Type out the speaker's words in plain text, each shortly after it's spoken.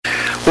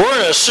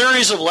We're in a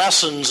series of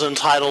lessons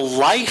entitled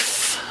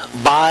Life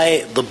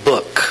by the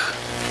Book.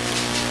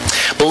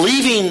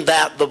 Believing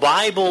that the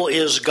Bible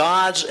is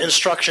God's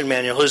instruction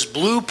manual, His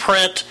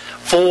blueprint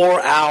for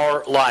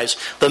our lives,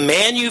 the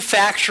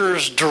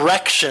manufacturer's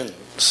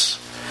directions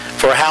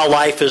for how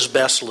life is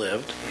best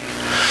lived.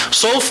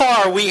 So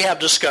far we have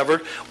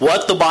discovered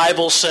what the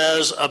Bible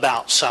says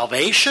about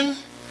salvation,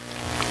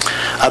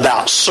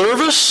 about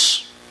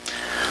service,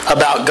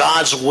 about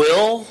God's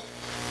will,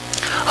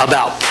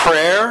 about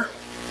prayer,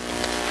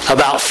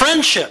 about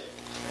friendship,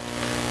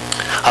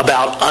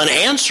 about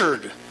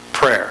unanswered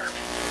prayer,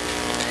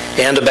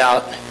 and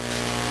about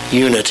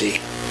unity.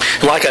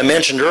 Like I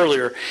mentioned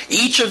earlier,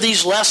 each of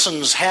these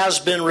lessons has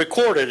been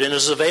recorded and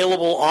is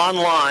available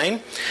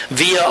online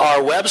via our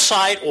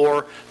website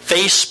or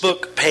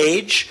Facebook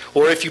page,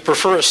 or if you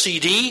prefer a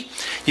CD,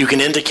 you can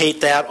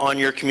indicate that on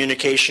your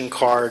communication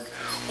card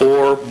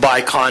or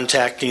by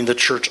contacting the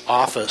church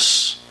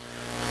office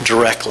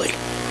directly.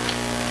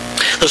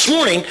 This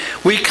morning,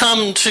 we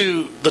come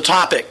to the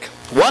topic,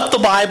 what the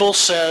Bible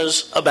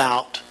says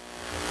about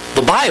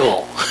the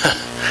Bible.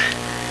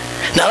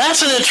 Now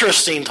that's an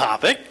interesting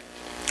topic.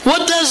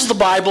 What does the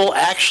Bible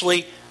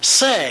actually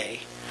say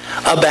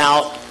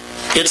about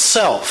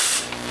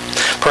itself?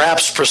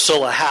 Perhaps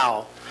Priscilla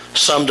Howe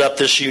summed up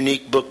this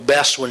unique book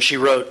best when she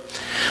wrote,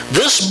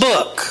 "This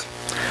book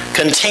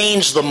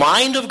contains the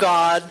mind of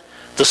God,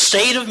 the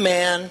state of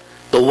man,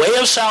 the way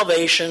of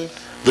salvation,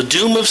 the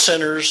doom of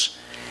sinners,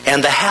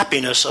 and the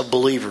happiness of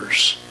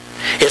believers.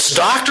 Its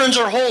doctrines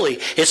are holy,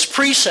 its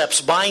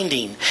precepts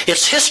binding,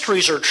 its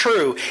histories are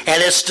true,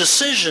 and its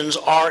decisions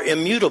are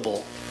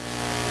immutable.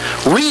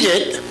 Read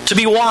it to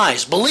be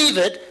wise, believe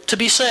it to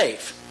be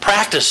safe,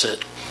 practice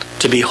it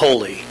to be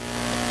holy.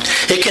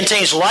 It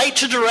contains light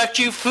to direct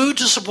you, food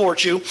to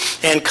support you,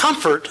 and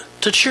comfort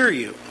to cheer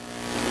you.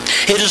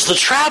 It is the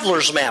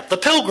traveler's map, the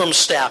pilgrim's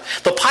staff,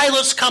 the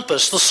pilot's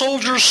compass, the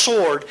soldier's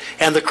sword,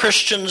 and the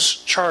Christian's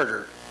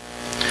charter.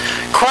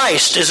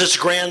 Christ is its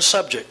grand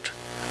subject,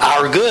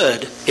 our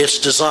good its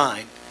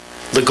design,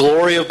 the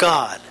glory of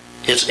God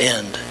its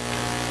end.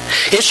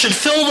 It should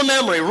fill the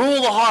memory,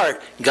 rule the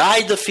heart,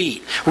 guide the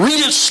feet. Read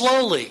it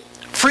slowly,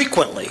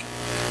 frequently,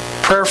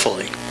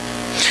 prayerfully.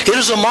 It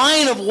is a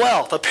mine of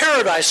wealth, a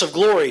paradise of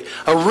glory,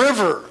 a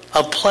river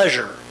of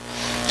pleasure.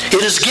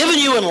 It is given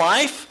you in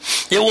life.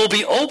 It will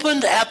be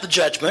opened at the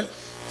judgment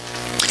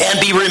and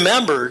be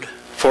remembered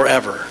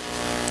forever.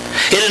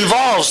 It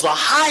involves the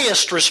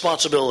highest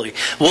responsibility,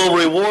 will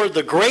reward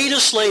the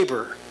greatest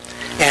labor,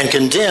 and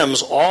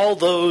condemns all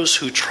those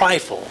who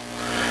trifle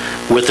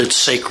with its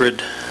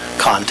sacred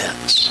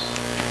contents."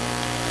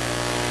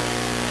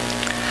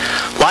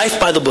 Life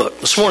by the book.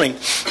 This morning,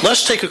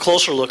 let's take a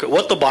closer look at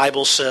what the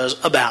Bible says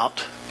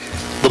about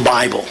the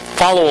Bible.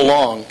 Follow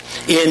along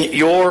in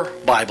your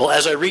Bible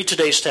as I read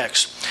today's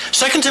text.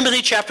 2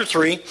 Timothy chapter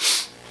 3,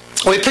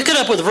 we pick it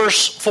up with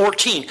verse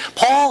 14.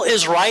 Paul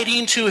is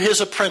writing to his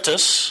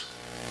apprentice,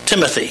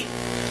 Timothy.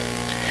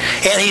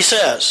 And he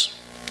says,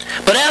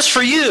 "But as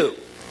for you,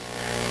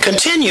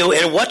 continue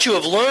in what you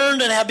have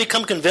learned and have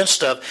become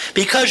convinced of,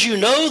 because you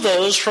know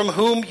those from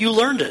whom you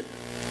learned it,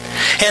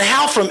 and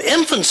how from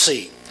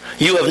infancy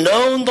you have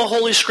known the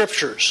Holy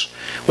Scriptures,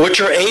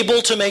 which are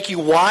able to make you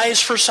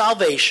wise for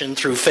salvation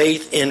through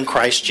faith in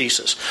Christ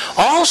Jesus.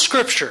 All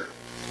Scripture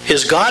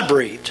is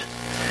God-breathed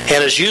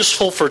and is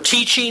useful for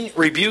teaching,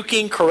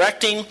 rebuking,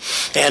 correcting,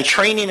 and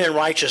training in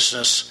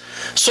righteousness,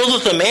 so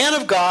that the man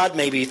of God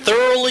may be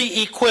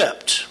thoroughly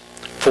equipped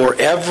for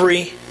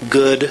every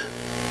good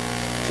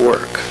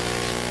work."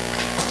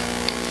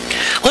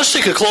 Let's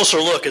take a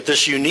closer look at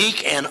this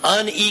unique and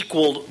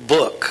unequaled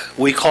book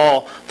we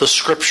call the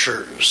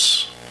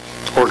Scriptures,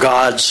 or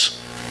God's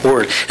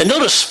Word. And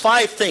notice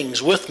 5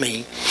 things with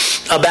me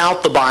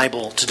about the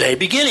Bible today,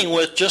 beginning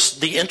with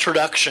just the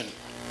introduction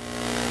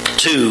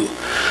to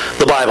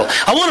the Bible.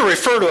 I want to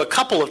refer to a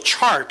couple of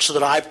charts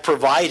that I've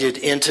provided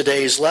in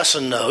today's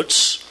lesson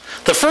notes.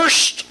 The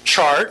first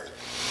chart,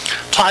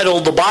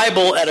 titled "The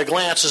Bible at a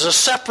Glance," is a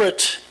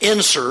separate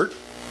insert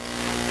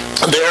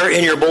there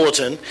in your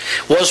bulletin,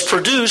 was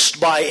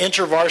produced by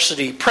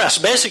InterVarsity Press.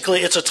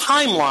 Basically, it's a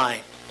timeline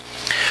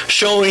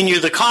showing you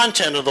the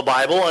content of the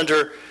Bible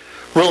under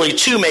really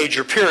 2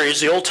 major periods: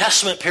 the Old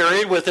Testament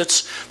period with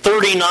its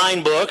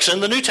 39 books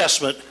and the New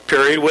Testament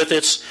period with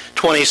its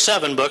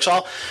 27 books.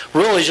 I'll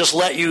really just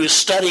let you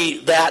study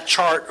that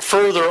chart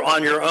further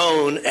on your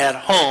own at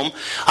home.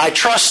 I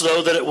trust,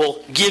 though, that it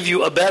will give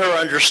you a better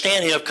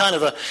understanding of kind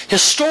of the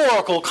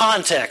historical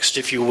context,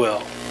 if you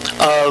will,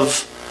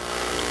 of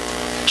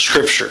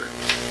Scripture.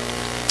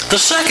 The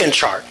second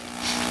chart,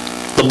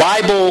 the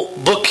Bible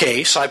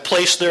bookcase, I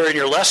placed there in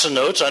your lesson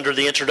notes under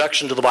the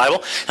introduction to the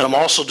Bible, and I'm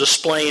also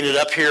displaying it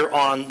up here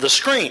on the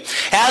screen.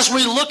 As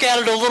we look at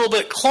it a little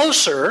bit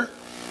closer,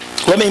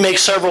 let me make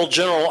several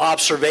general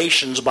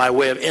observations by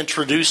way of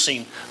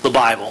introducing the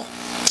Bible,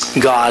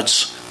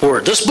 God's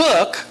Word. This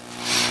book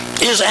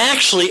is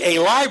actually a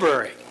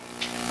library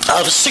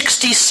of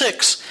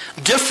 66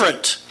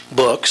 different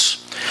books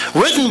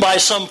written by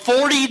some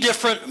 40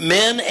 different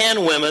men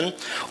and women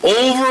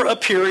over a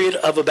period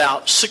of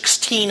about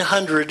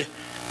 1,600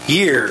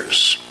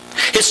 years.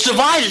 It's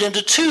divided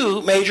into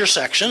two major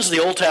sections.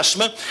 The Old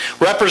Testament,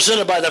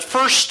 represented by the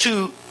first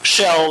two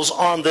shelves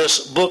on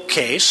this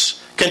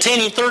bookcase,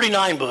 containing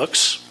 39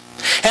 books,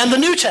 and the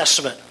New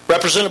Testament,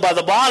 represented by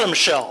the bottom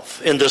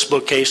shelf in this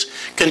bookcase,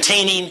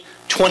 containing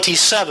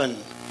 27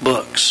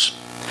 books.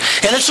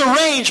 And it's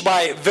arranged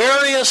by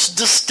various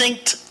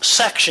distinct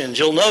sections.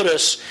 You'll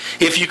notice,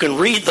 if you can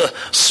read the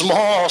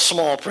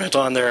small print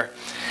on there,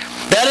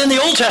 that in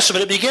the Old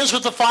Testament it begins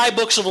with the 5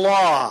 books of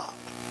law.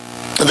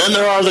 And then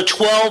there are the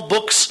 12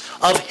 books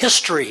of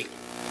history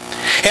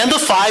and the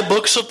 5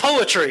 books of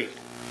poetry.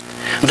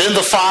 Then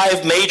the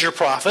 5 major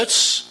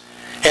prophets,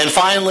 and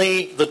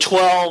finally the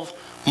 12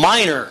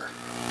 minor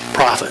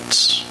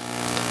prophets.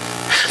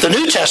 The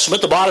New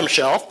Testament, the bottom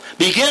shelf,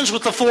 begins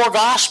with the 4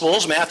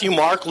 Gospels, Matthew,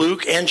 Mark,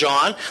 Luke, and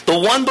John, the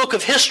 1 book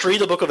of history,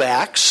 the book of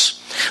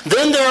Acts.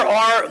 Then there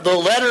are the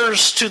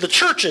letters to the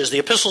churches, the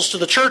epistles to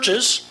the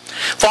churches,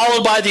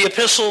 followed by the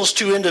epistles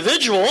to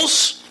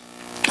individuals,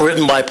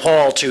 written by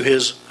Paul to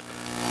his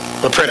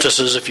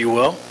apprentices, if you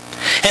will.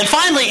 And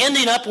finally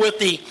ending up with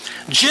the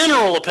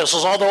general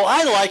epistles, although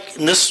I like,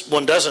 and this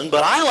one doesn't,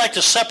 but I like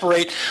to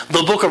separate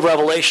the book of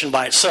Revelation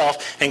by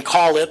itself and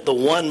call it the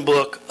 1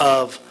 book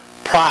of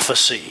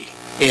prophecy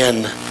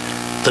in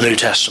the New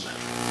Testament.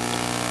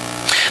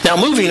 Now,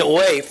 moving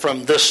away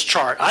from this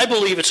chart, I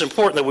believe it's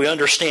important that we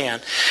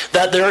understand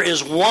that there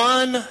is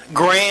one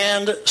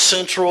grand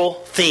central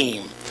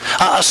theme,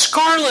 a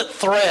scarlet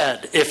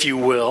thread, if you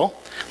will,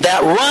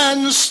 that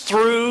runs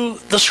through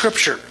the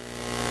Scripture.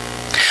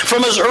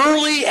 From as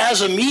early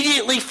as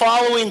immediately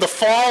following the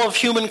fall of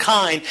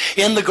humankind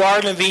in the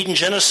Garden of Eden,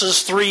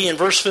 Genesis 3 and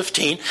verse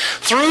 15,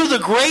 through the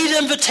great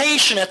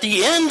invitation at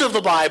the end of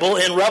the Bible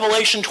in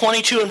Revelation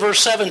 22 and verse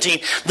 17,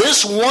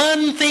 this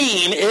one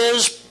theme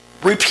is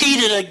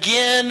repeated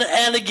again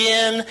and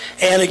again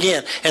and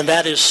again, and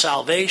that is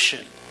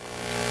salvation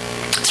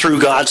through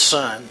God's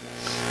Son,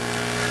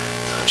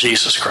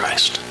 Jesus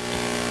Christ.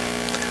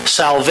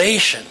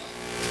 Salvation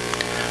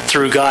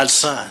through God's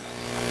Son,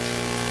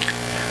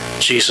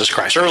 Jesus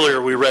Christ.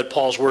 Earlier we read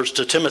Paul's words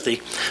to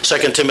Timothy,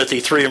 2 Timothy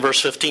 3 and verse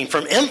 15.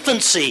 From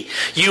infancy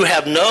you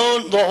have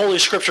known the Holy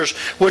Scriptures,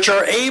 which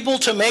are able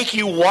to make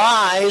you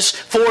wise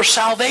for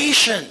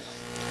salvation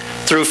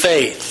through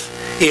faith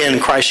in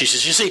Christ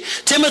Jesus. You see,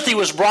 Timothy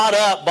was brought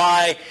up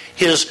by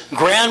his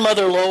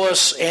grandmother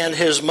Lois and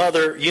his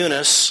mother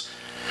Eunice,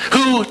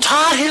 who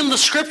taught him the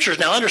Scriptures.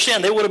 Now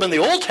understand, they would have been the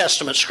Old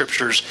Testament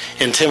Scriptures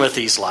in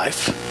Timothy's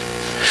life,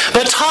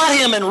 but taught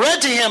him and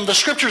read to him the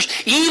Scriptures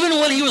even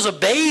when he was a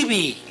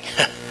baby.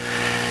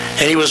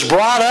 And he was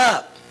brought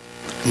up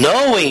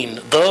knowing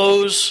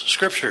those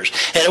Scriptures.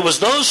 And it was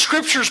those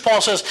Scriptures,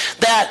 Paul says,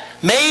 that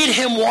made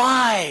him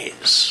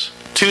wise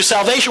to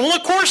salvation. Well,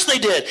 of course they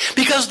did,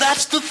 because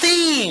that's the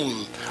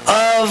theme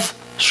of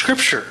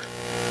Scripture.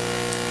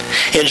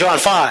 In John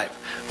 5,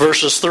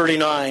 verses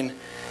 39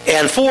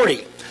 and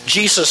 40,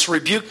 Jesus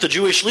rebuked the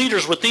Jewish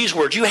leaders with these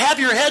words. You have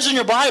your heads in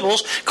your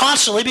Bibles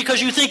constantly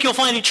because you think you'll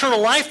find eternal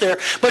life there,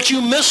 but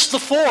you miss the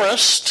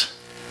forest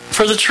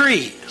for the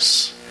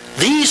trees.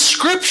 These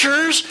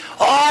Scriptures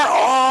are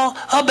all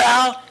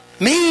about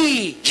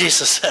me,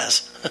 Jesus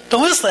says.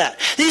 Don't miss that.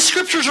 These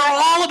Scriptures are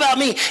all about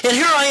me. And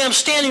here I am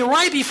standing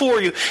right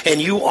before you, and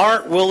you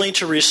aren't willing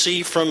to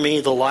receive from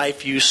me the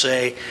life you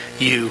say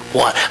you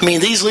want. I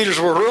mean, these leaders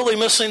were really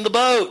missing the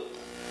boat.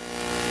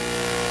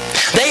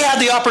 They had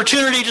the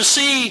opportunity to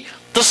see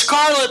the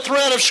scarlet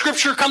thread of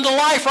Scripture come to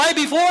life right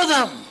before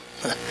them.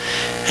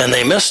 And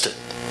they missed it.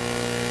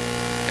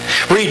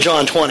 Read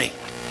John 20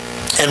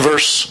 and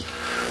verse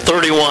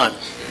 31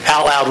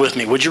 out loud with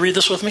me. Would you read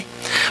this with me?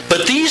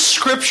 But these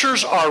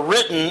Scriptures are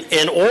written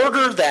in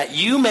order that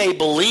you may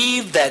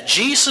believe that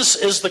Jesus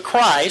is the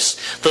Christ,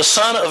 the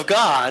Son of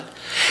God,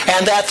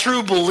 and that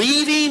through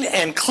believing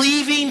and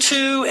cleaving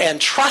to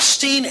and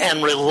trusting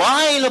and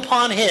relying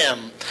upon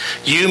Him,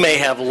 you may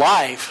have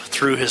life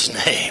through His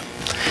name.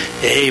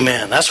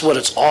 Amen. That's what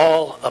it's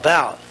all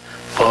about,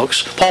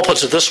 folks. Paul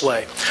puts it this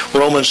way,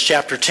 Romans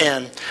chapter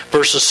 10,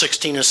 verses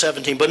 16 and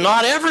 17. But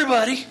not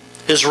everybody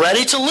is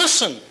ready to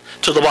listen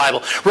to the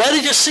Bible, ready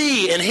to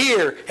see and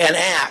hear and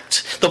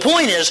act. The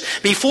point is,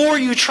 before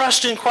you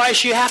trust in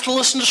Christ, you have to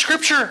listen to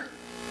Scripture.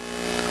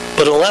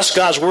 But unless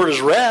God's Word is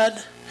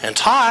read and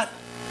taught,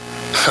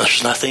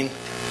 there's nothing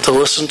to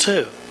listen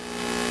to.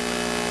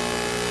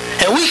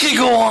 And we could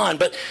go on,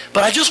 but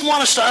I just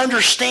want us to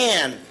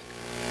understand,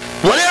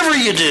 whatever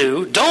you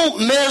do,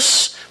 don't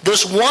miss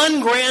this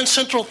one grand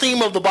central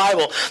theme of the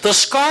Bible, the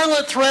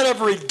scarlet thread of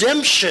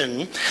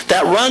redemption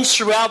that runs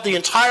throughout the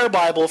entire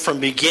Bible from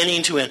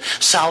beginning to end.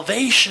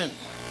 Salvation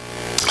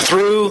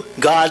through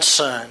God's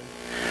Son,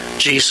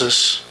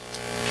 Jesus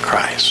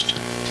Christ.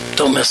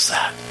 Don't miss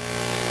that.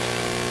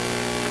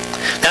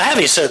 Now,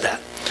 having said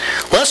that,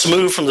 let's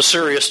move from the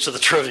serious to the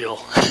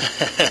trivial.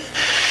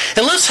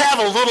 And let's have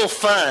a little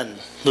fun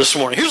this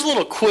morning. Here's a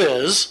little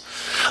quiz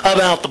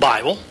about the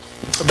Bible.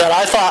 that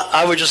I thought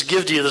I would just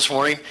give to you this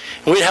morning,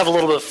 and we'd have a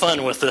little bit of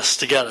fun with this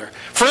together.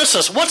 For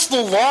instance, what's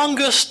the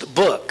longest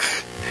book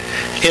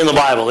in the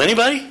Bible?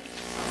 Anybody?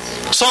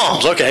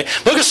 Psalms, okay.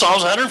 Book of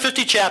Psalms,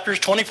 150 chapters,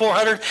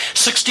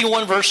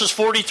 2,461 verses,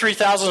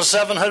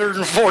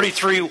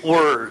 43,743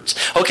 words.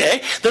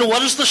 Okay, then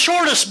what is the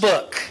shortest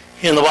book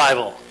in the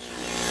Bible?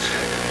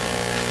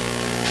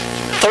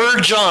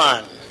 3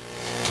 John.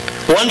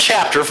 1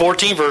 chapter,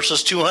 14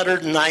 verses,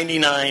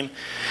 299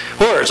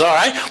 words. All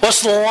right.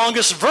 What's the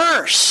longest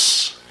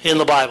verse in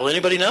the Bible?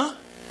 Anybody know?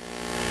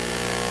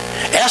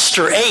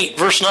 Esther 8,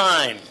 verse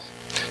 9.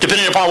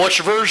 Depending upon which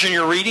version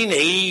you're reading,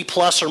 80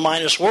 plus or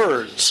minus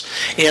words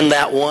in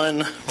that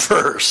one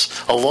verse.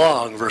 A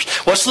long verse.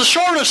 What's the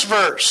shortest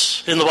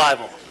verse in the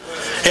Bible?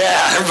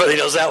 Yeah, everybody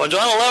knows that one.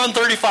 John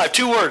 11:35,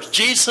 2 words.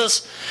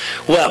 Jesus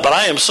wept. But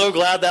I am so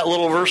glad that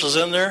little verse is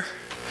in there,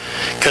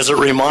 because it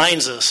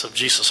reminds us of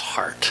Jesus'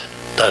 heart,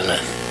 doesn't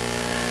it?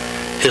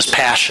 His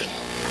passion.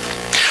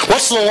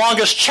 What's the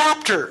longest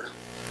chapter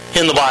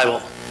in the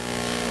Bible?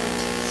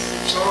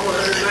 Psalm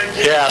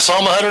 119. Yeah,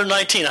 Psalm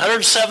 119.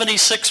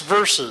 176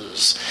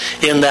 verses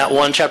in that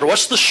one chapter.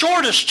 What's the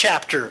shortest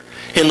chapter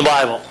in the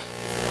Bible?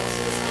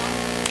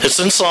 It's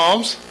in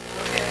Psalms.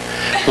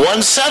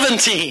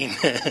 117.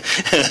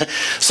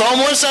 Psalm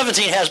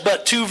 117 has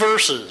but 2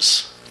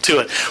 verses to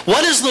it.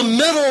 What is the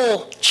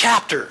middle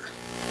chapter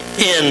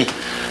in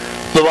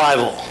the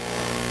Bible?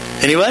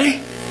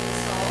 Anybody?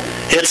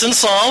 It's in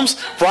Psalms,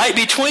 right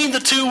between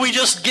the 2 we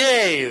just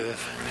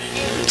gave.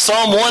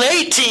 Psalm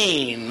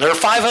 118. There are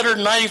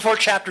 594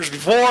 chapters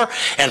before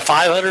and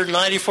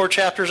 594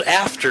 chapters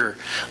after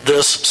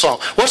this psalm.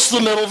 What's the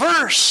middle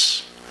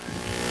verse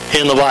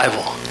in the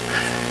Bible?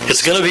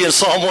 It's going to be in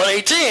Psalm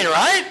 118,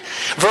 right?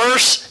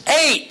 Verse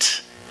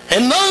 8.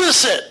 And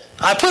notice it.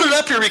 I put it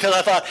up here because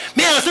I thought,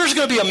 man, if there's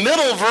going to be a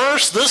middle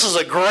verse, this is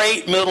a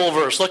great middle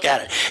verse. Look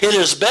at it. It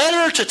is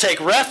better to take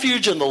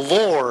refuge in the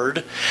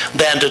Lord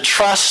than to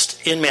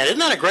trust in man. Isn't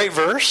that a great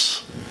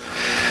verse?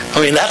 I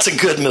mean, that's a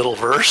good middle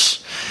verse.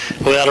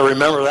 We ought to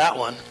remember that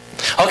one.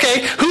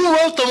 Okay, who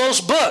wrote the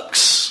most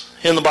books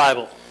in the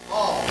Bible?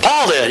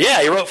 Paul did.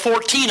 Yeah, he wrote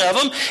 14 of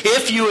them,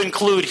 if you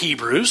include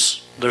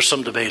Hebrews. There's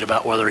some debate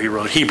about whether he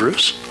wrote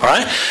Hebrews. All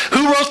right.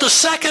 Who wrote the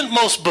second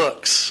most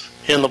books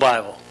in the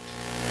Bible?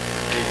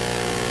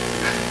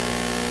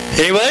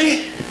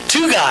 Anybody?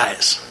 2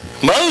 guys.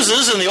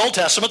 Moses in the Old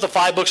Testament, the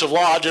 5 books of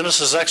law,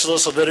 Genesis,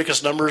 Exodus,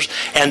 Leviticus, Numbers,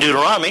 and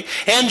Deuteronomy.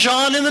 And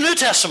John in the New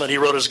Testament. He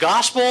wrote his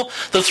gospel,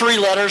 the 3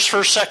 letters,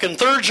 1st, 2nd,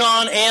 3rd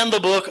John, and the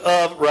book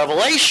of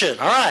Revelation.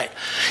 All right.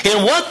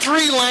 In what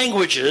 3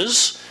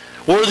 languages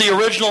were the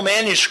original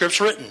manuscripts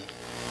written?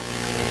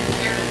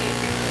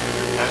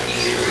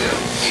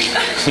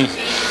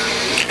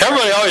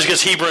 Everybody always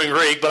gets Hebrew and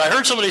Greek, but I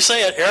heard somebody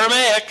say it,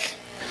 Aramaic.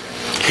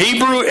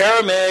 Hebrew,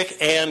 Aramaic,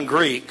 and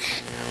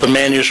Greek. The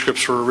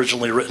manuscripts were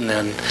originally written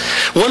in.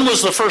 When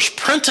was the first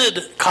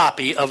printed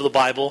copy of the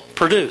Bible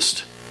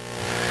produced?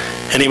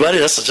 Anybody?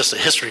 That's just a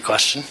history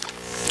question.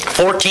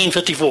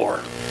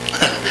 1454.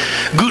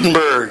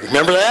 Gutenberg.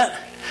 Remember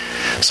that?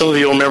 Some of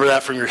you will remember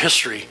that from your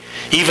history,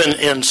 even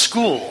in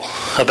school,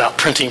 about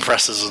printing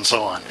presses and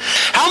so on.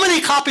 How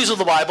many copies of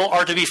the Bible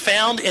are to be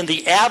found in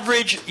the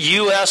average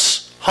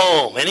U.S.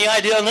 home? Any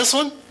idea on this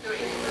one?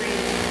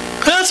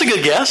 That's a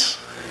good guess.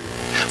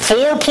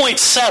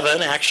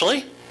 4.7,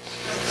 actually.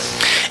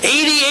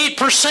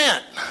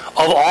 88%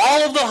 of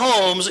all of the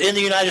homes in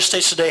the United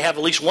States today have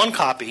at least one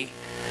copy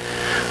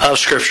of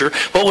Scripture.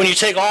 But when you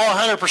take all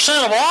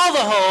 100% of all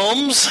the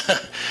homes,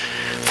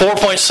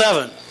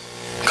 4.7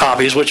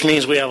 copies, which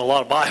means we have a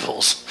lot of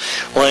Bibles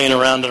laying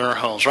around in our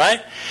homes,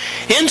 right?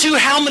 Into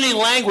how many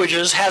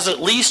languages has at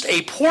least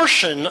a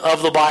portion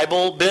of the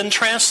Bible been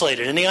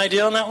translated? Any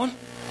idea on that one?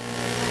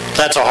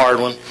 That's a hard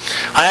one.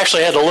 I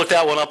actually had to look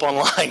that one up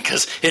online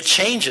because it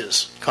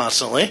changes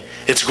constantly.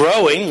 It's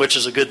growing, which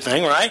is a good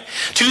thing, right?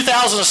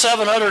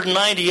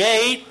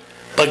 2,798,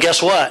 but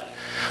guess what?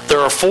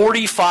 There are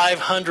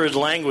 4,500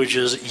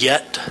 languages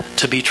yet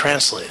to be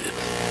translated.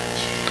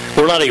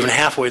 We're not even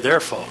halfway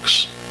there,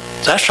 folks.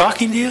 Is that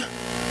shocking to you?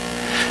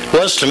 It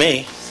was to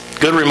me.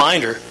 Good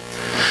reminder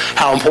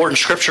how important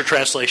Scripture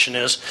translation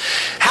is.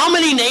 How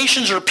many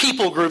nations or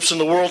people groups in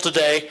the world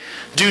today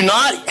do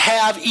not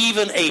have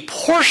even a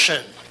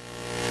portion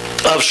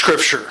of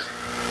Scripture?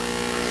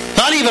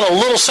 Not even a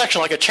little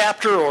section, like a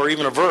chapter or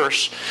even a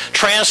verse,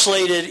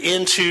 translated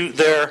into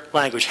their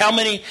language. How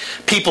many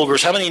people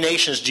groups, how many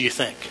nations do you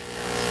think?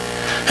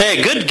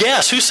 Hey, good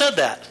guess. Who said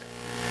that?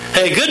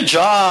 Hey, good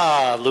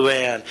job,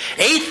 Luann.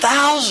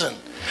 8,000,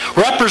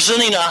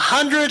 representing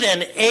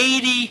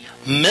 180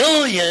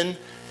 million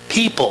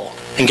people.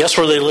 And guess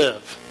where they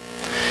live?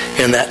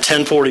 In that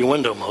 1040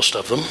 window, most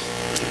of them.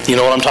 You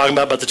know what I'm talking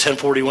about the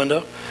 1040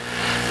 window?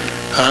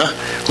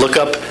 Look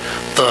up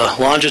the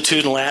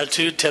longitude and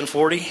latitude,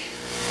 1040.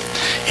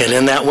 And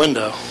in that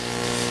window,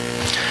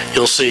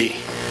 you'll see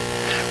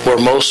where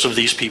most of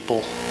these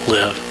people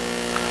live.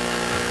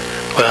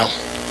 Well,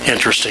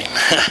 interesting.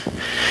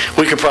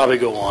 We could probably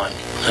go on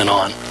and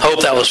on. I hope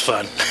that was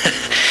fun.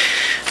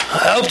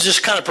 I hope it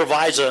just kind of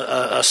provides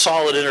a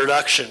solid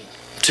introduction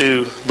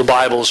to the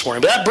Bible this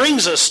morning. But that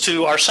brings us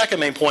to our second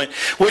main point,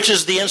 which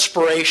is the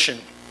inspiration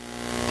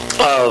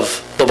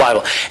of the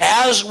Bible.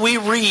 As we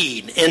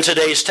read in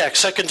today's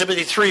text, 2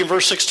 Timothy 3 and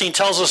verse 16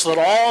 tells us that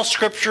all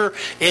Scripture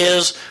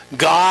is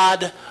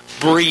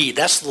God-breathed.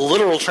 That's the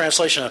literal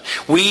translation of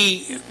it.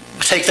 We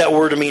take that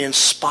word to mean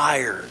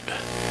inspired.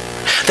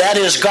 That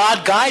is,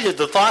 God guided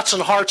the thoughts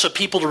and hearts of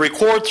people to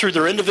record through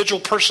their individual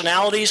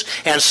personalities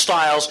and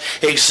styles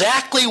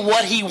exactly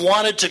what He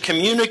wanted to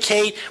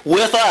communicate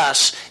with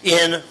us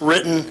in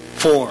written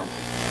form.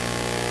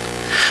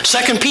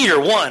 2 Peter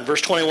 1,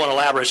 verse 21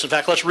 elaborates. In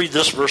fact, let's read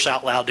this verse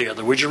out loud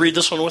together. Would you read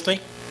this one with me?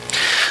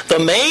 The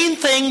main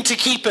thing to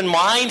keep in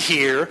mind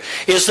here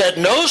is that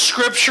no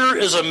Scripture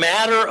is a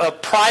matter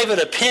of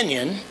private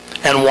opinion.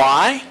 And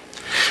why?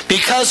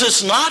 Because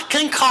it's not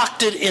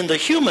concocted in the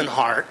human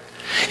heart.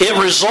 It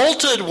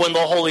resulted when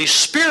the Holy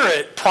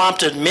Spirit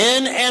prompted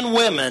men and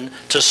women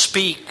to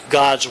speak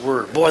God's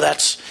Word. Boy,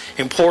 that's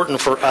important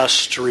for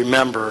us to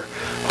remember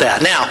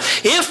that. Now,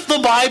 if the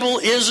Bible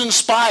is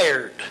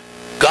inspired,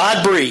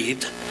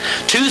 God-breathed,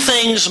 two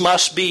things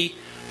must be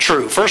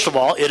true. First of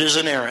all, it is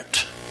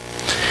inerrant.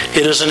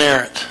 It is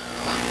inerrant.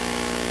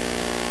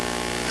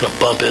 I'm going to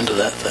bump into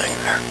that thing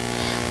there.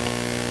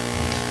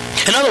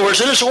 In other words,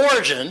 in its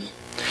origin,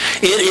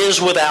 it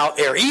is without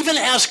error. Even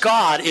as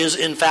God is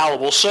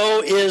infallible,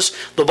 so is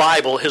the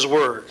Bible, His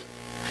Word,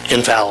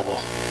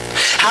 infallible.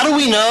 How do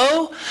we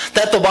know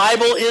that the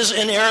Bible is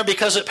inerrant?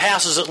 Because it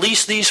passes at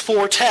least these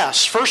four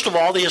tests. First of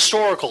all, the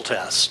historical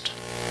test.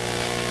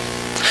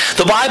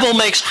 The Bible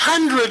makes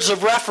hundreds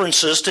of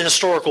references to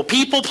historical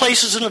people,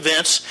 places, and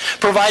events,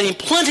 providing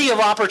plenty of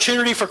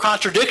opportunity for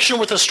contradiction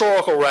with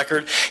historical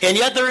record, and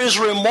yet there is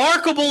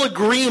remarkable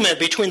agreement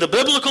between the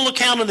biblical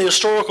account and the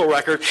historical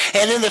record,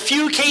 and in the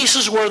few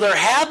cases where there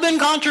have been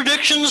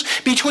contradictions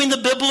between the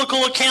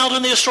biblical account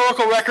and the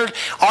historical record,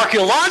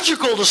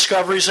 archaeological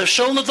discoveries have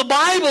shown that the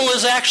Bible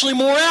is actually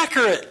more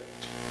accurate.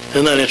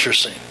 Isn't that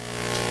interesting?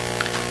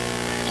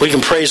 We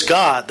can praise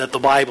God that the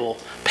Bible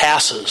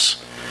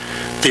passes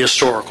the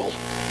historical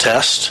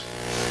test.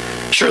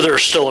 Sure, there are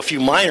still a few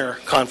minor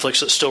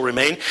conflicts that still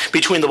remain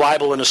between the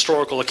Bible and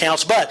historical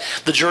accounts, but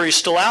the jury's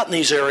still out in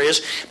these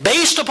areas.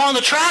 Based upon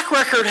the track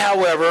record,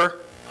 however,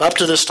 up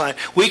to this time,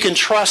 we can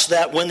trust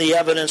that when the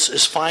evidence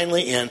is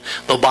finally in,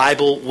 the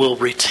Bible will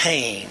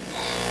retain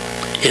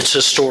its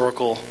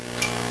historical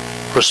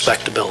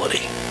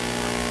respectability.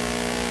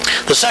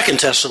 The second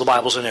test of the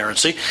Bible's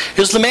inerrancy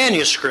is the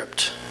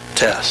manuscript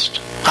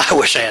test. I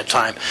wish I had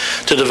time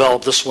to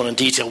develop this one in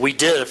detail. We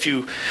did a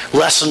few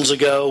lessons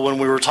ago when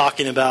we were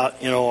talking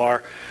about,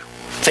 our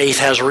faith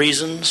has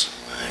reasons,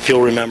 if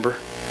you'll remember.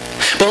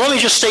 But let me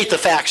just state the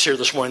facts here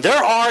this morning.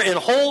 There are, in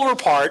whole or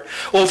part,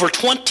 over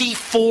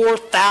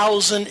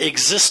 24,000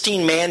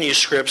 existing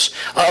manuscripts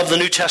of the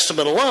New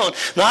Testament alone,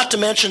 not to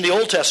mention the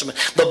Old Testament.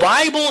 The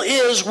Bible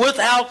is,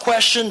 without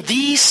question,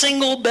 the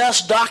single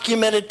best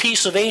documented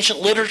piece of ancient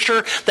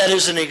literature that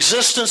is in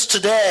existence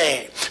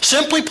today.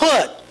 Simply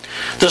put,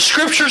 the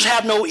Scriptures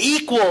have no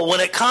equal when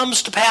it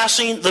comes to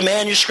passing the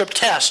manuscript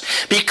test.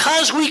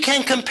 Because we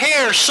can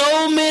compare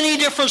so many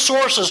different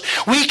sources,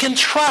 we can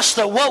trust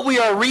that what we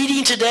are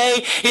reading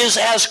today is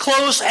as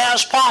close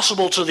as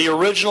possible to the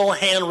original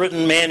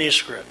handwritten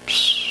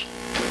manuscripts.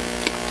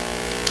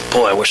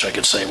 Boy, I wish I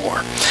could say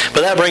more.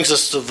 But that brings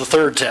us to the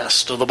third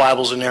test of the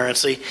Bible's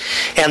inerrancy,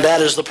 and that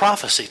is the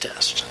prophecy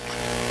test.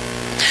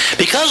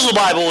 Because the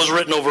Bible was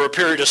written over a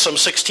period of some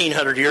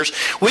 1,600 years,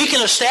 we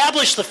can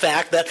establish the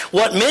fact that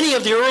what many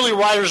of the early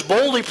writers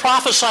boldly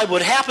prophesied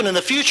would happen in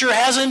the future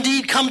has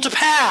indeed come to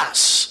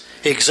pass,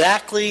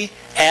 exactly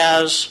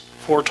as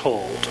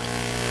foretold.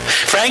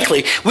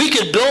 Frankly, we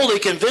could build a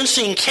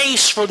convincing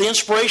case for the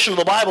inspiration of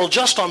the Bible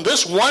just on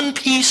this one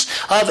piece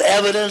of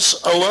evidence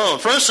alone.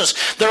 For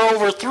instance, there are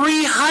over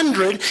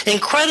 300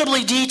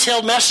 incredibly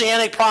detailed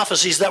messianic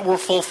prophecies that were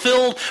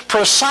fulfilled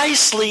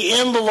precisely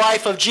in the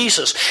life of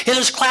Jesus. In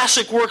his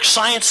classic work,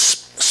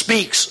 Science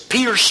Speaks,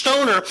 Peter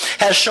Stoner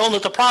has shown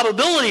that the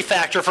probability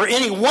factor for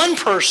any one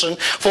person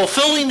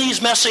fulfilling these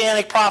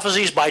messianic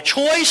prophecies by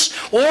choice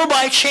or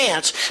by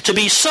chance to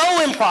be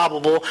so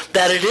improbable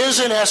that it is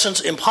in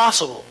essence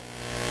impossible.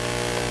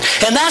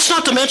 And that's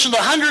not to mention the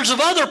hundreds of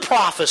other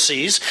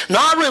prophecies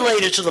not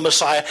related to the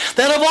Messiah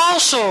that have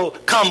also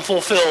come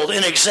fulfilled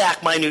in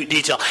exact minute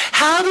detail.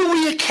 How do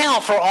we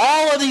account for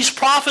all of these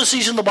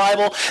prophecies in the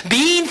Bible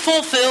being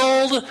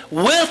fulfilled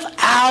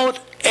without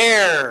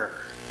error?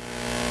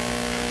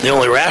 The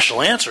only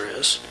rational answer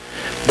is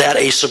that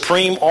a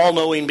supreme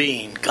all-knowing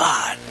being,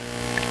 God,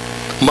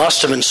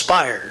 must have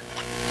inspired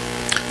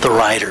the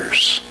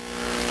writers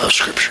of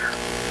Scripture.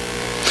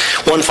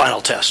 One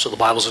final test of the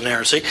Bible's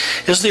inerrancy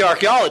is the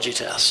archaeology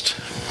test.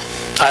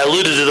 I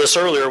alluded to this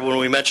earlier when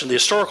we mentioned the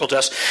historical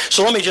test,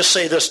 so let me just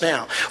say this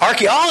now.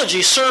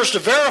 Archaeology serves to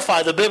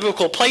verify the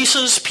biblical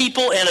places,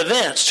 people, and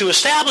events, to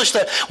establish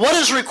that what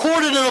is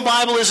recorded in the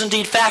Bible is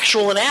indeed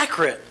factual and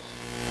accurate.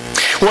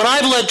 When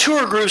I've led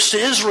tour groups to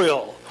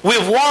Israel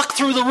We've walked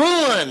through the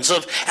ruins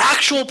of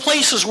actual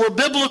places where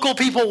biblical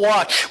people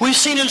walked. We've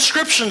seen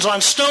inscriptions on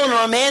stone or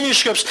on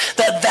manuscripts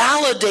that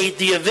validate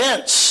the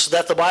events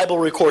that the Bible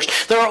records.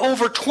 There are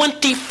over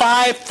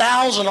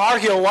 25,000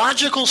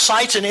 archaeological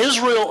sites in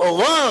Israel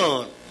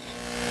alone.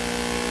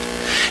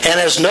 And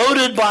as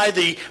noted by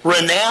the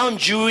renowned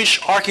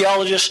Jewish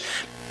archaeologist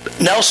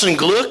Nelson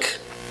Gluck,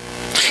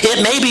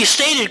 it may be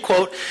stated,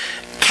 quote,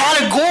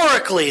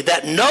 categorically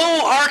that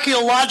no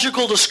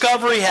archaeological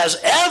discovery has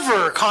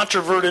ever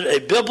controverted a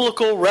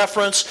biblical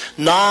reference,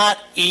 not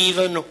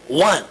even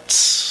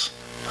once,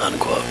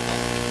 unquote.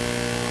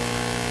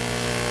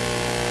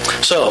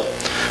 So,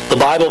 the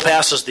Bible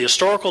passes the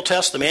historical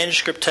test, the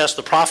manuscript test,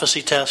 the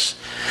prophecy test,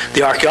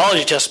 the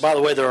archaeology test. By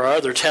the way, there are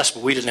other tests,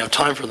 but we didn't have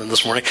time for them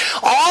this morning.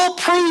 All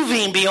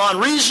proving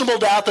beyond reasonable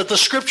doubt that the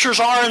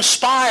Scriptures are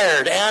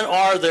inspired and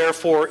are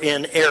therefore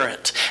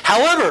inerrant.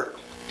 However,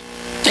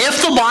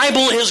 if the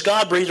Bible is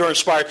God-breathed or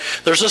inspired,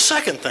 there's a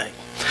second thing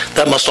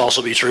that must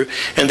also be true,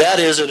 and that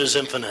is it is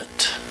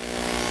infinite.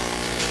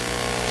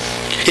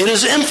 It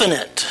is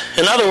infinite.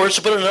 In other words,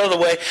 to put it another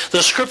way,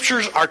 the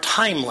Scriptures are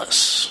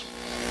timeless,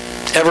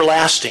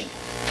 everlasting.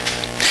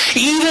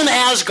 Even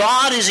as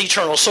God is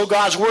eternal, so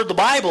God's Word, the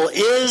Bible,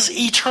 is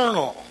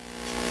eternal.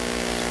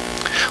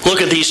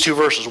 Look at these two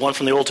verses, one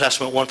from the Old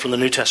Testament, one from the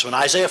New Testament.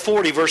 Isaiah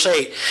 40, verse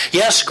 8.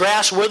 Yes,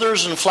 grass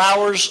withers and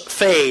flowers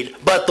fade,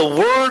 but the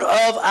word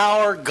of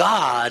our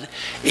God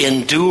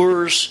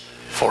endures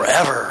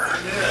forever.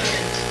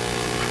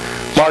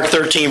 Mark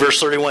 13, verse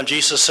 31,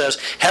 Jesus says,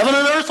 heaven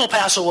and earth will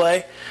pass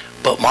away,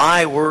 but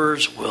my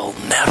words will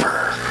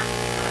never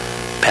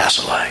pass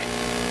away.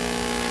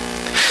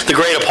 The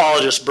great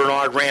apologist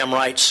Bernard Ram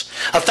writes,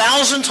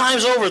 1,000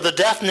 times over the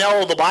death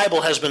knell of the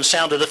Bible has been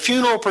sounded, the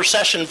funeral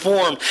procession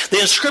formed,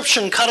 the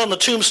inscription cut on the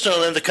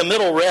tombstone and the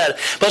committal read,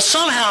 but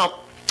somehow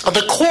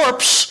the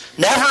corpse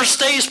never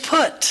stays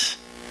put.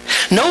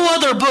 No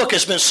other book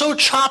has been so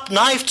chopped,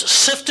 knifed,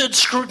 sifted,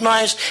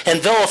 scrutinized,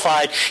 and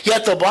vilified,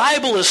 yet the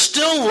Bible is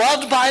still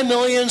loved by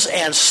millions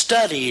and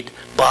studied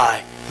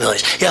by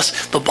millions.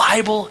 Yes, the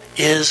Bible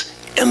is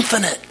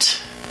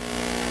infinite,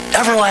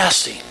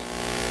 everlasting,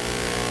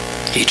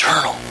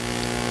 eternal.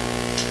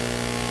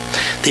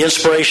 The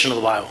inspiration of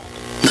the Bible.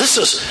 This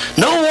is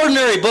no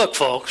ordinary book,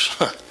 folks.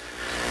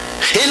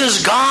 It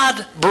is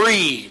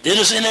God-breathed. It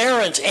is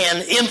inerrant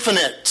and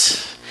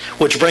infinite.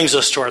 Which brings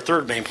us to our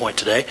third main point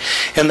today,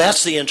 and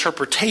that's the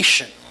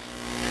interpretation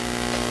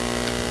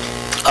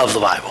of the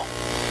Bible.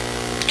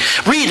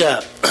 Read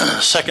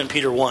 2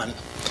 Peter 1,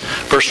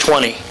 verse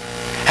 20,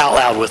 out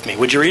loud with me.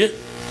 Would you read it?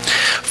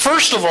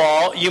 First of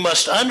all, you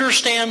must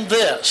understand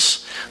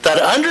this, that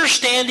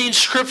understanding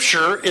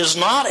Scripture is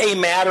not a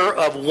matter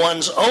of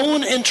one's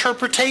own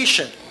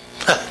interpretation.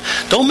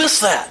 Don't miss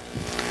that.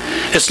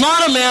 It's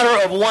not a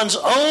matter of one's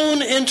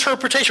own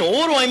interpretation. Well,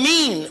 what do I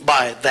mean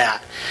by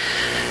that?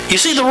 You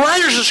see, the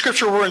writers of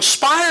Scripture were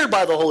inspired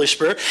by the Holy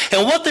Spirit,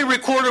 and what they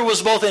recorded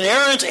was both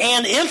inerrant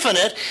and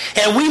infinite,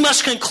 and we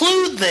must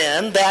conclude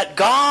then that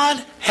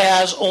God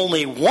has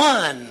only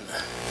one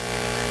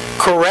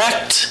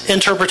correct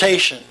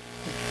interpretation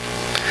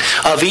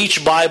of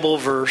each Bible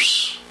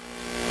verse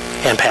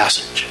and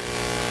passage.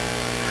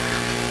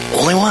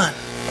 Only one.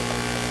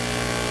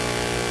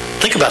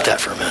 Think about that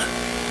for a minute.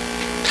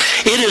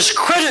 It is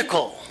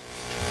critical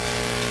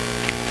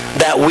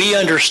that we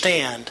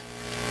understand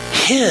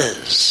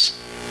His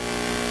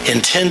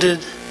intended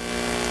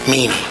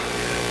meaning,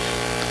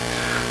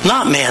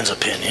 not man's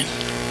opinion.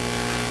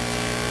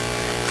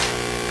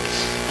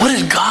 What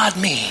did God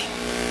mean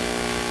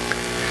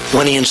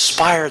when He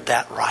inspired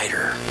that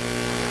writer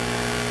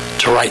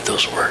to write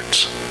those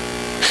words?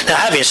 Now,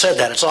 having said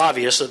that, it's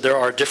obvious that there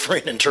are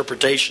differing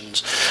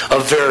interpretations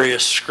of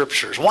various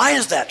scriptures. Why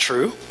is that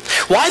true?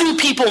 Why do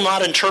people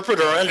not interpret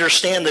or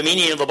understand the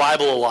meaning of the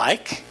Bible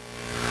alike?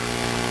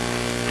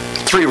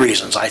 3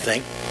 reasons, I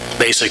think,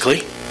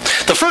 basically.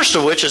 The first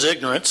of which is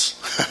ignorance.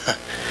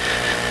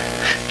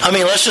 I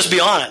mean, let's just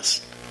be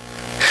honest.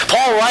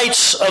 Paul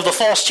writes of the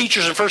false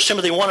teachers in 1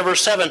 Timothy 1 and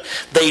verse 7,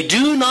 they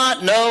do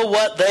not know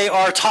what they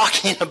are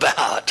talking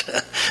about.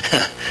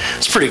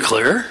 It's pretty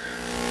clear.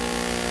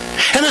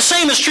 And the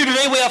same is true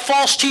today. We have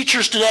false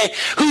teachers today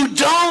who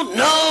don't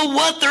know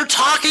what they're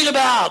talking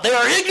about. They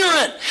are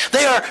ignorant.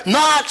 They are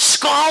not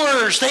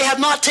scholars. They have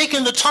not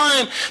taken the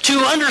time to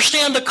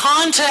understand the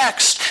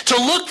context, to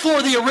look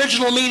for the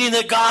original meaning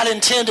that God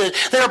intended.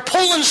 They're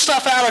pulling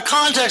stuff out of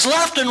context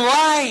left and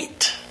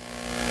right.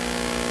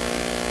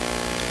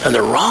 And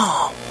they're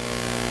wrong.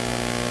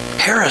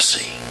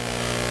 Heresy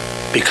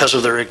because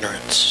of their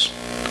ignorance.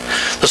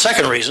 The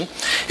second reason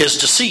is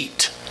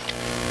deceit.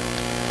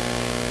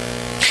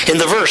 In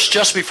the verse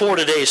just before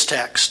today's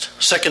text,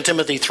 2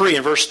 Timothy 3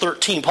 and verse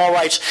 13, Paul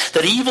writes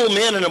that evil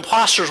men and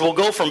impostors will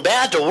go from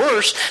bad to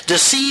worse,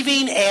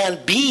 deceiving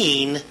and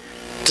being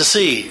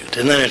deceived.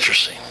 Isn't that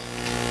interesting?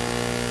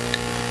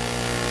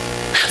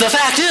 The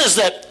fact is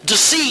that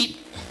deceit,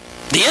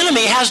 the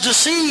enemy has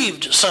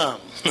deceived some.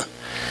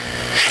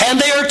 And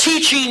they are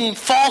teaching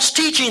false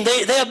teaching.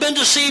 They have been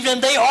deceived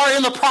and they are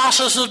in the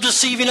process of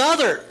deceiving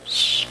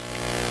others.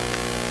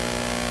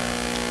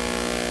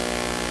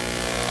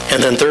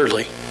 And then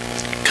thirdly,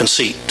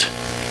 conceit.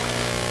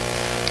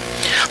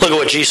 Look at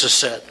what Jesus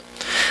said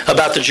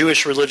about the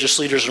Jewish religious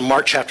leaders in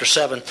Mark chapter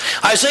 7.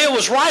 Isaiah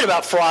was right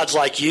about frauds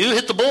like you.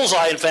 Hit the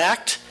bullseye, in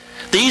fact.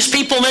 These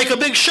people make a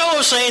big show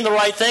of saying the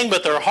right thing,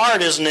 but their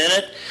heart isn't in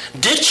it.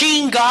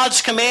 Ditching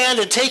God's command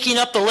and taking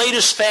up the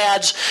latest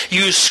fads,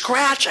 you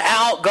scratch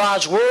out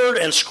God's word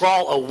and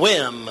scrawl a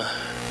whim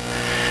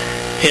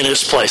in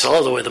its place. I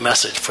love the way the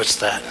Message puts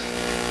that.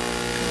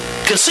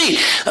 Conceit,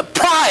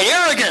 pride,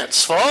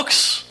 arrogance,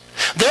 folks.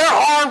 There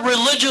are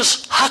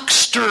religious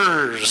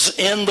hucksters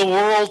in the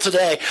world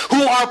today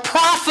who are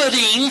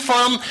profiting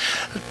from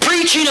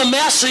preaching a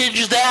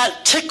message that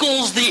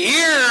tickles the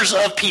ears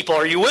of people.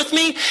 Are you with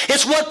me?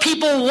 It's what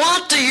people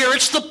want to hear.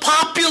 It's the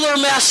popular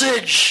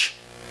message,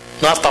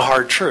 not the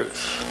hard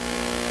truth.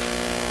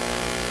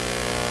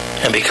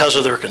 And because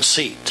of their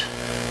conceit,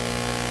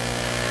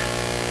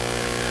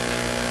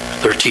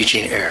 they're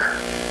teaching error.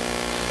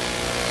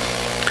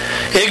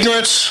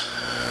 Ignorance,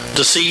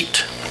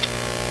 deceit,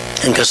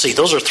 and conceit.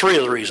 Those are three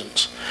of the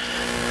reasons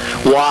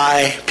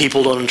why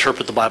people don't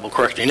interpret the Bible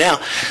correctly. Now,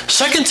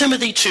 2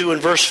 Timothy 2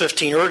 and verse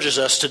 15 urges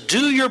us to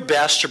do your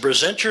best to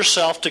present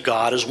yourself to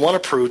God as one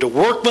approved, a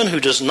workman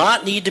who does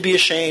not need to be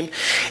ashamed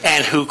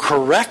and who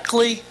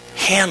correctly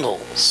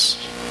handles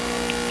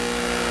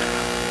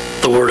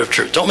the word of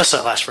truth. Don't miss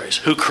that last phrase.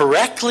 Who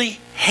correctly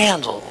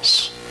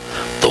handles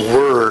the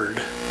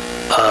word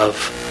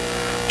of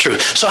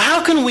truth. So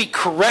how can we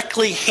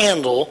correctly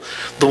handle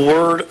the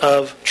word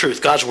of truth,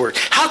 God's word?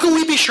 How can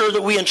we be sure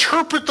that we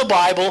interpret the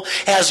Bible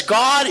as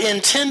God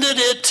intended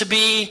it to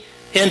be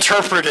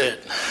interpreted?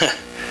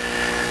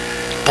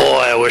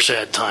 Boy, I wish I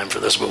had time for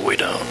this, but we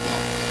don't.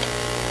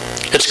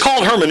 It's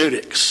called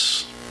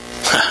hermeneutics.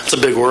 It's a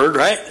big word,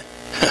 right?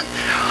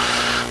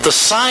 The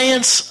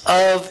science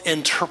of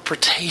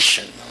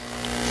interpretation.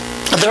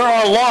 There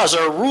are laws,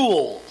 there are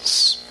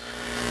rules.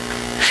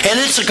 And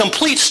it's a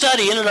complete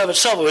study in and of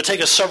itself. It would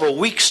take us several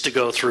weeks to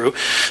go through.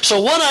 So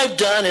what I've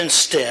done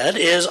instead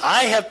is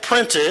I have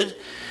printed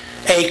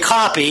a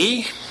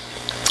copy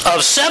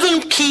of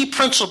 7 key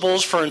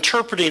principles for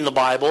interpreting the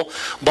Bible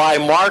by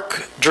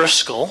Mark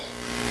Driscoll,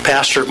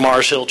 pastor at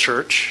Mars Hill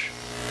Church.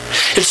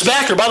 It's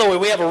back there. By the way,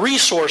 we have a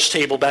resource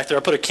table back there.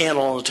 I put a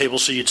candle on the table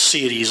so you'd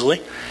see it easily.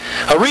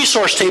 A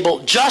resource table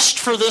just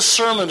for this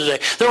sermon today.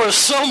 There was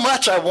so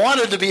much I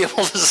wanted to be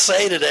able to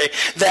say today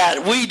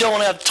that we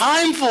don't have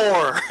time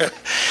for.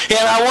 And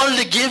I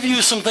wanted to give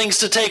you some things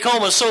to take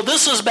home. And so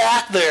this is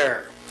back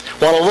there.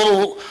 Want to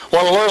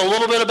learn a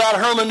little bit about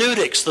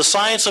hermeneutics, the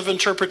science of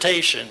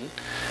interpretation.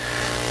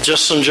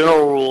 Just some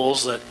general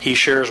rules that he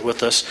shares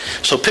with us.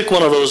 So pick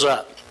one of those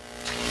up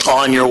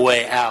on your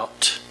way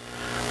out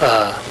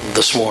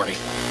this morning.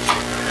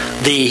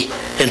 The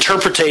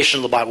interpretation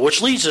of the Bible, which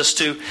leads us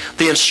to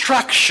the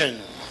instruction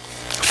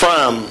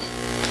from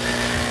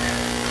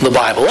the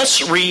Bible.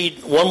 Let's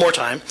read one more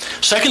time.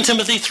 2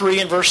 Timothy 3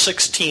 and verse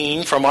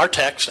 16 from our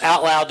text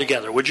out loud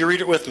together. Would you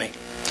read it with me?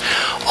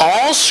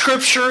 All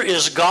Scripture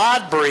is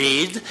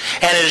God-breathed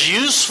and is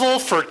useful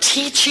for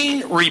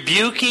teaching,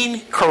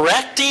 rebuking,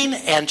 correcting,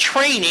 and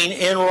training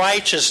in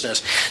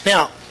righteousness.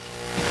 Now,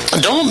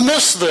 don't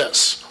miss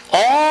this.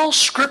 All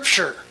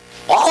Scripture,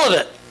 all of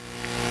it,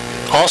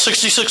 all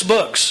 66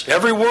 books,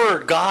 every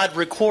word God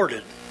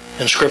recorded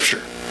in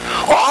Scripture,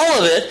 all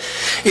of it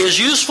is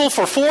useful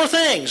for 4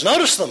 things.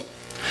 Notice them.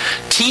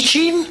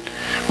 Teaching,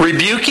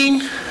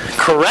 rebuking,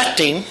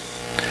 correcting,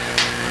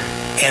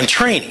 and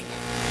training.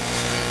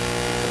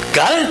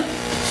 Got it?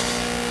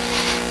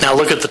 Now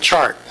look at the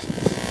chart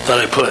that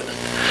I put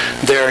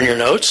there in your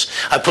notes.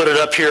 I put it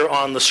up here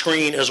on the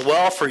screen as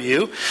well for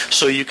you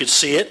so you could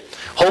see it.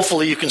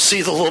 Hopefully you can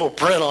see the little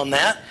print on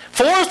that.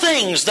 4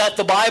 things that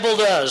the Bible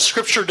does,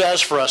 Scripture does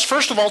for us.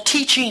 First of all,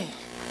 teaching.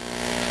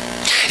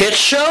 It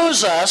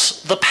shows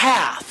us the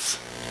path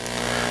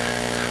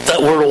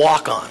that we're to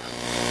walk on.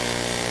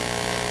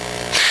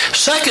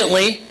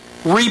 Secondly,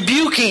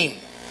 rebuking.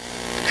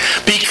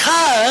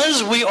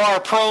 Because we are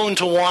prone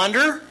to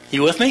wander,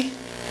 you with me?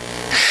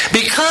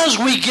 Because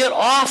we get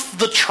off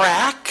the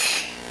track,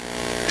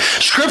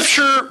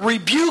 Scripture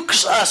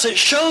rebukes us. It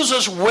shows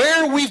us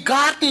where we've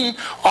gotten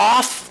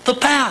off the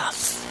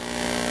path.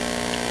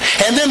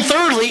 And then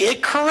thirdly,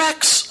 it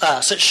corrects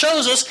us. It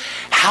shows us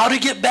how to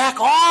get back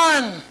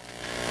on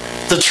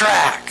the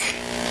track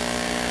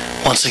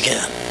once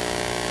again.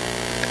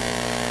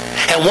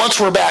 And once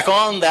we're back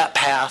on that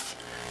path,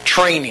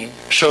 training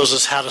shows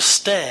us how to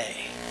stay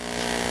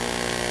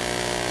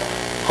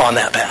on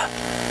that path.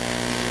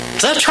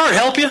 Does that chart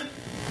help you?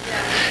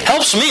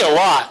 Helps me a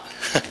lot.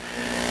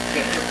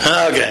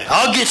 Okay,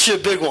 I'll get you a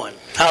big one.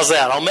 How's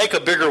that? I'll make a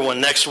bigger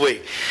one next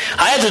week.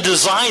 I had to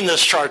design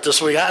this chart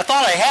this week. I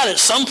thought I had it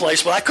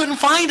someplace, but I couldn't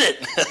find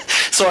it.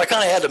 So I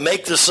kind of had to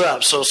make this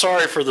up. So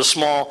sorry for the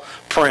small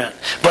print.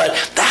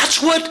 But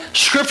that's what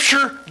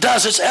Scripture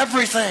does. It's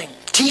everything.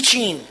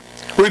 Teaching,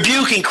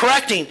 rebuking,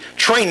 correcting,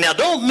 training. Now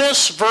don't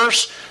miss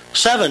verse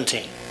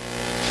 17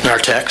 in our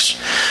text.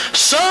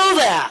 So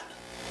that.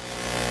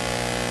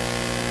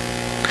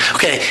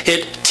 Okay,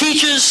 it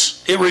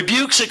teaches, it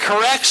rebukes, it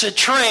corrects, it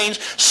trains,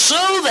 so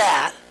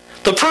that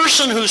the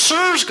person who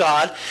serves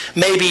God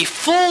may be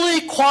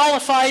fully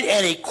qualified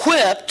and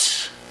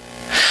equipped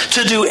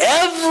to do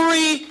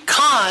every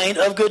kind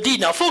of good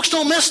deed. Now, folks,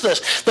 don't miss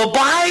this. The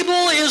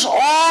Bible is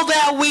all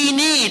that we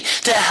need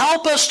to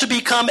help us to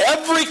become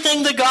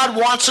everything that God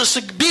wants us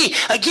to be.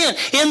 Again,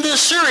 in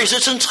this series,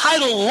 it's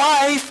entitled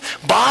Life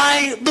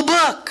by the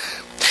Book.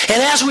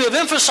 And as we have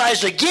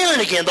emphasized again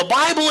and again, the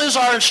Bible is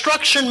our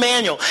instruction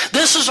manual.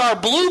 This is our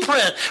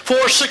blueprint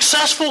for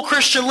successful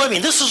Christian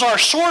living. This is our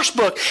source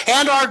book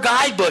and our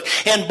guidebook.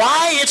 And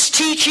by its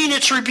teaching,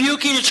 its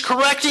rebuking, its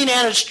correcting,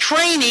 and its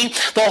training,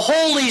 the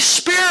Holy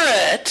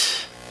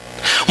Spirit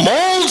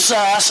molds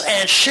us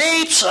and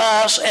shapes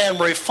us and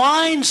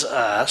refines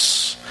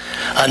us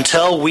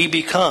until we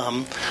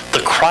become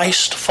the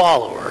Christ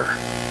follower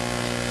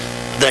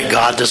that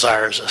God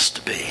desires us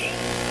to be.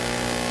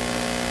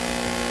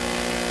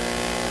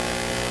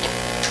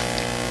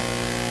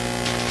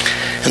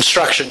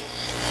 Instruction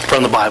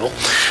from the Bible,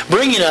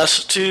 bringing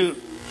us to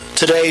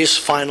today's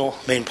final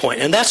main point,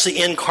 and that's the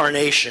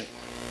incarnation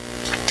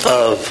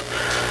of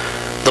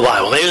the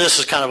Bible. Maybe this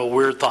is kind of a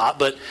weird thought,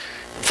 but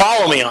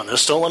follow me on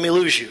this. Don't let me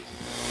lose you.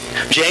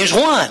 James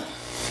 1,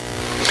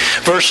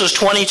 verses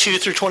 22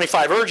 through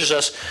 25 urges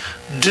us,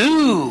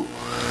 don't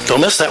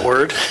miss that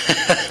word,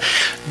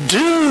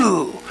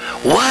 do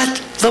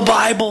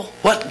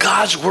what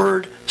God's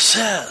Word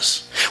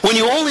says. When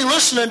you only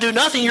listen and do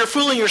nothing, you're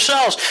fooling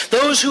yourselves.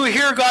 Those who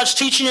hear God's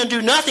teaching and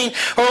do nothing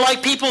are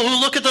like people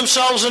who look at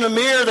themselves in a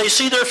mirror. They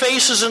see their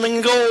faces and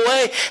then go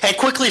away and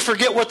quickly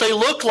forget what they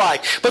look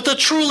like. But the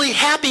truly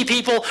happy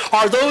people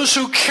are those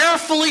who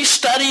carefully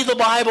study the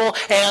Bible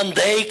and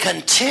they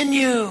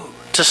continue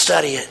to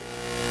study it.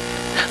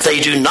 They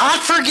do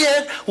not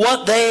forget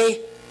what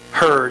they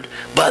heard,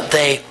 but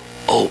they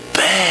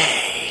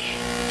obey.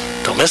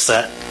 Don't miss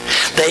that.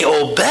 They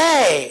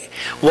obey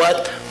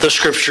what the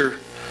Scripture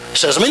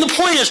says. I mean, the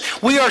point is,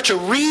 we are to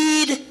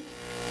read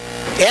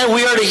and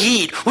we are to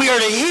heed. We are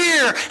to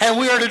hear and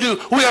we are to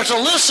do. We are to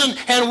listen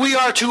and we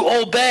are to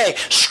obey.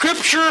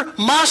 Scripture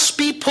must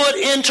be put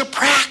into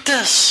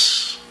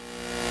practice.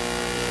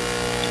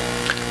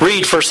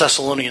 Read 1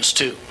 Thessalonians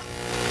 2,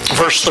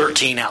 verse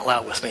 13 out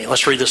loud with me.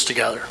 Let's read this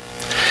together.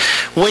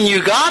 When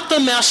you got the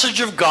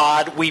message of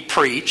God we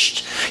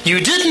preached, you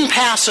didn't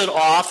pass it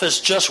off as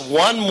just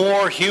one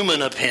more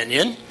human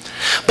opinion,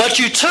 but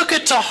you took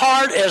it to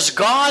heart as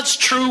God's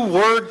true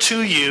word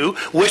to you,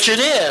 which it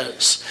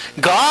is.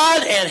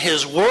 God and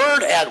His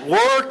Word at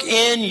work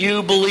in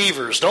you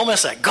believers. Don't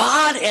miss that.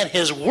 God and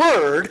His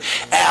Word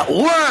at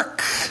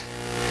work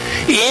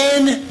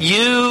in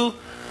you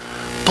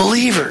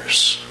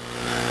believers.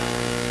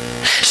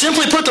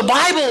 Simply put, the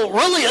Bible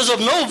really is of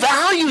no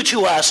value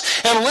to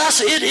us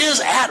unless it is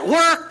at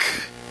work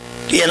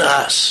in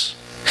us.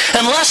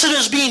 Unless it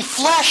is being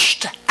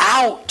fleshed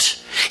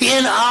out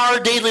in our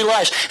daily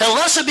lives.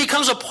 Unless it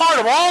becomes a part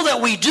of all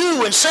that we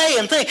do and say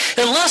and think.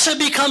 Unless it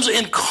becomes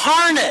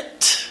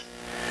incarnate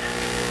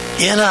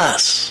in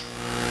us.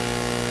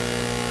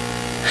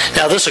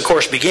 Now this, of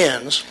course,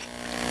 begins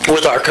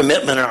with our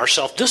commitment and our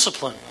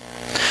self-discipline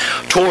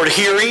toward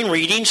hearing,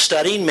 reading,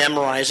 studying,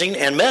 memorizing,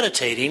 and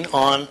meditating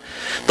on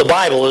the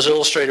Bible, as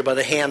illustrated by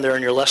the hand there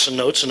in your lesson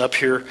notes and up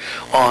here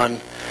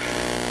on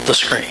the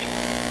screen.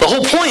 The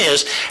whole point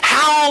is,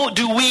 how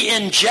do we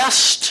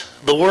ingest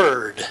the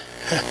Word?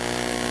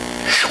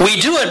 We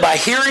do it by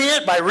hearing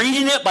it, by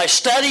reading it, by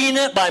studying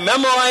it, by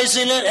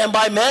memorizing it, and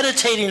by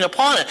meditating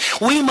upon it.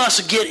 We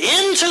must get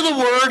into the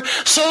Word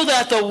so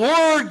that the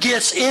Word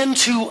gets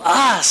into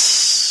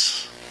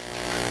us.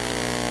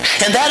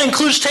 And that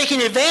includes taking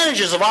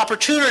advantages of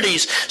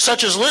opportunities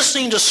such as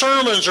listening to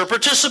sermons or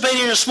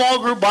participating in small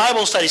group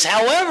Bible studies.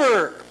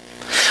 However,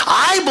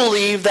 I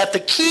believe that the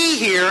key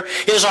here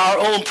is our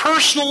own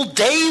personal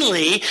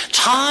daily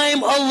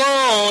time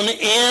alone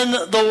in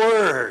the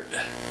Word.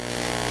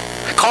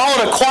 Call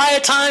it a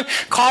quiet time,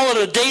 call it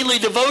a daily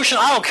devotion.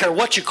 I don't care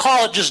what you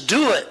call it, just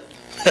do it.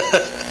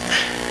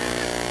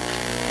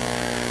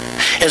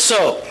 And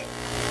so,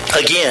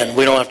 again,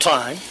 we don't have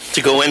time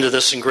to go into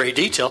this in great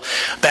detail.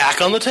 Back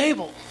on the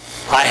table,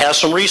 I have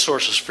some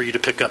resources for you to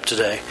pick up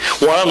today.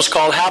 One of them is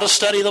called How to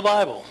Study the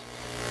Bible.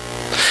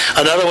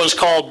 Another one's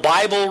called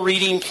Bible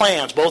Reading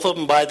Plans, both of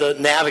them by the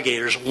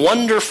Navigators.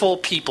 Wonderful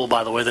people,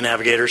 by the way, the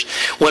Navigators,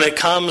 when it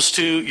comes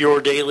to your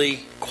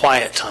daily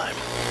quiet time,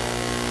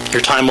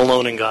 your time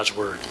alone in God's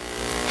Word.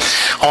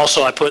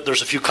 Also,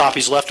 there's a few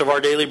copies left of Our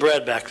Daily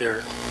Bread back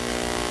there.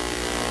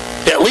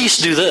 At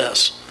least do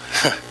this.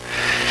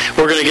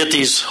 We're going to get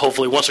these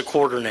hopefully once a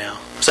quarter now.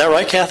 Is that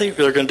right, Kathy?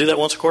 They're going to do that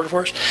once a quarter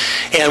for us?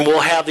 And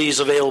we'll have these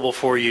available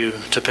for you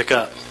to pick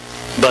up.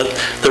 But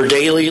they're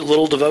daily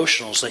little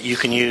devotionals that you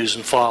can use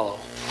and follow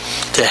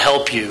to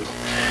help you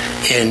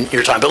in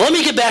your time. But let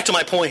me get back to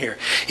my point here.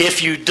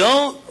 If you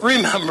don't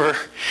remember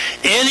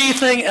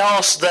anything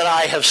else that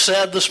I have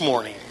said this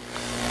morning,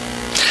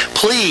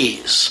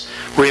 please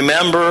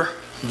remember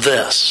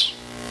this.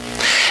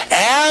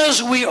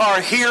 as we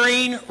are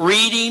hearing,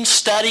 reading,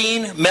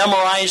 studying,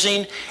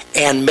 memorizing,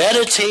 and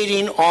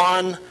meditating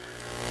on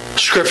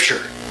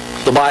Scripture,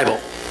 the Bible,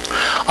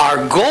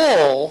 our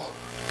goal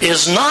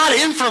is not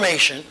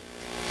information,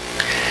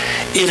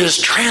 it is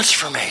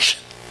transformation.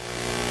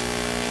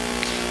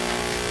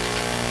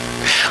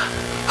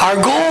 Our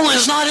goal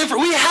is not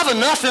information. We have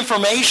enough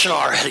information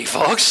already,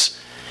 folks.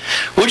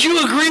 Would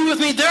you agree with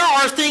me? There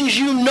are things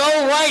you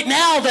know right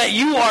now that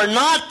you are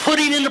not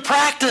putting into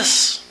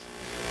practice.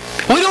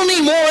 We don't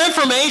need more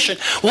information.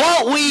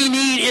 What we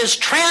need is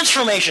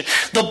transformation.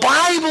 The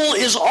Bible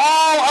is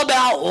all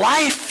about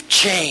life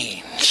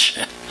change.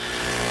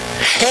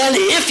 And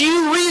if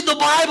you read the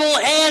Bible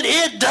and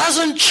it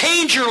doesn't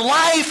change your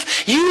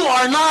life, you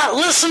are not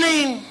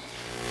listening.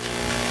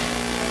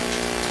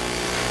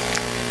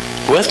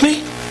 With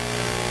me?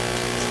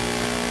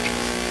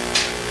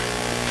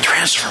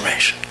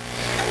 Transformation.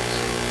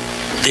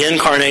 The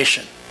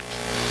incarnation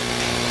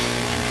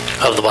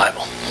of the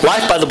Bible.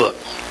 Life by the book.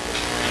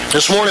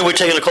 This morning we're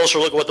taking a closer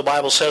look at what the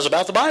Bible says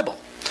about the Bible.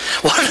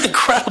 What an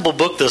incredible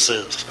book this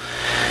is.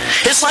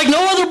 It's like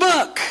no other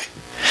book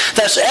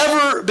that's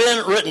ever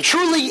been written.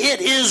 Truly,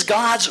 it is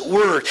God's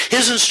Word,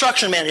 His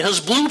instruction manual, His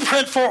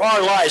blueprint for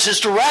our lives, His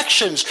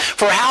directions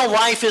for how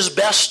life is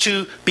best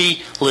to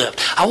be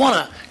lived. I want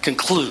to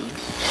conclude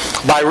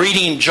by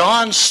reading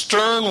John's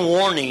stern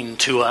warning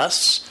to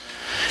us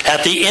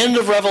at the end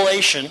of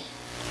Revelation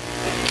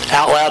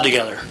out loud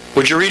together.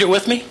 Would you read it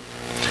with me?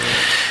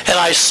 And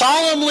I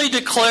solemnly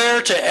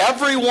declare to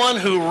everyone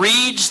who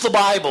reads the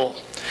Bible,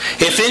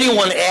 if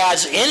anyone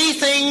adds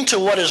anything to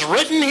what is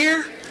written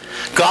here,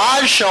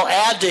 God shall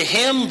add to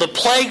him the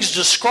plagues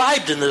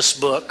described in this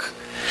book.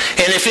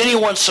 And if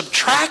anyone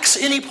subtracts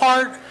any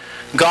part,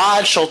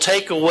 God shall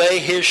take away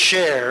his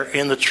share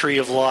in the tree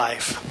of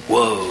life.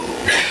 Whoa.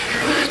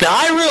 Now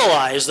I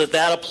realize that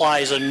that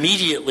applies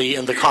immediately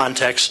in the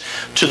context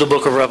to the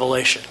book of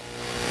Revelation.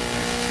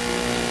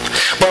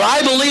 But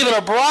I believe in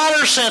a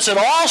broader sense it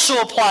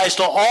also applies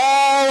to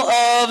all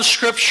of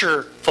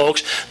Scripture,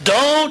 folks.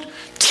 Don't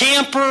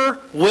tamper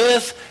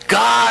with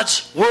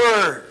God's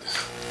Word.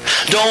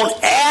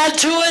 Don't add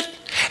to it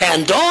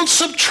and don't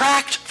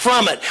subtract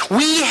from it.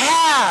 We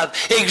have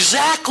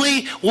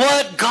exactly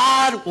what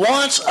God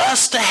wants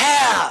us to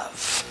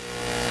have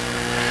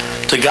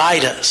to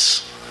guide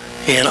us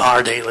in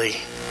our daily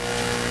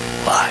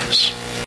lives.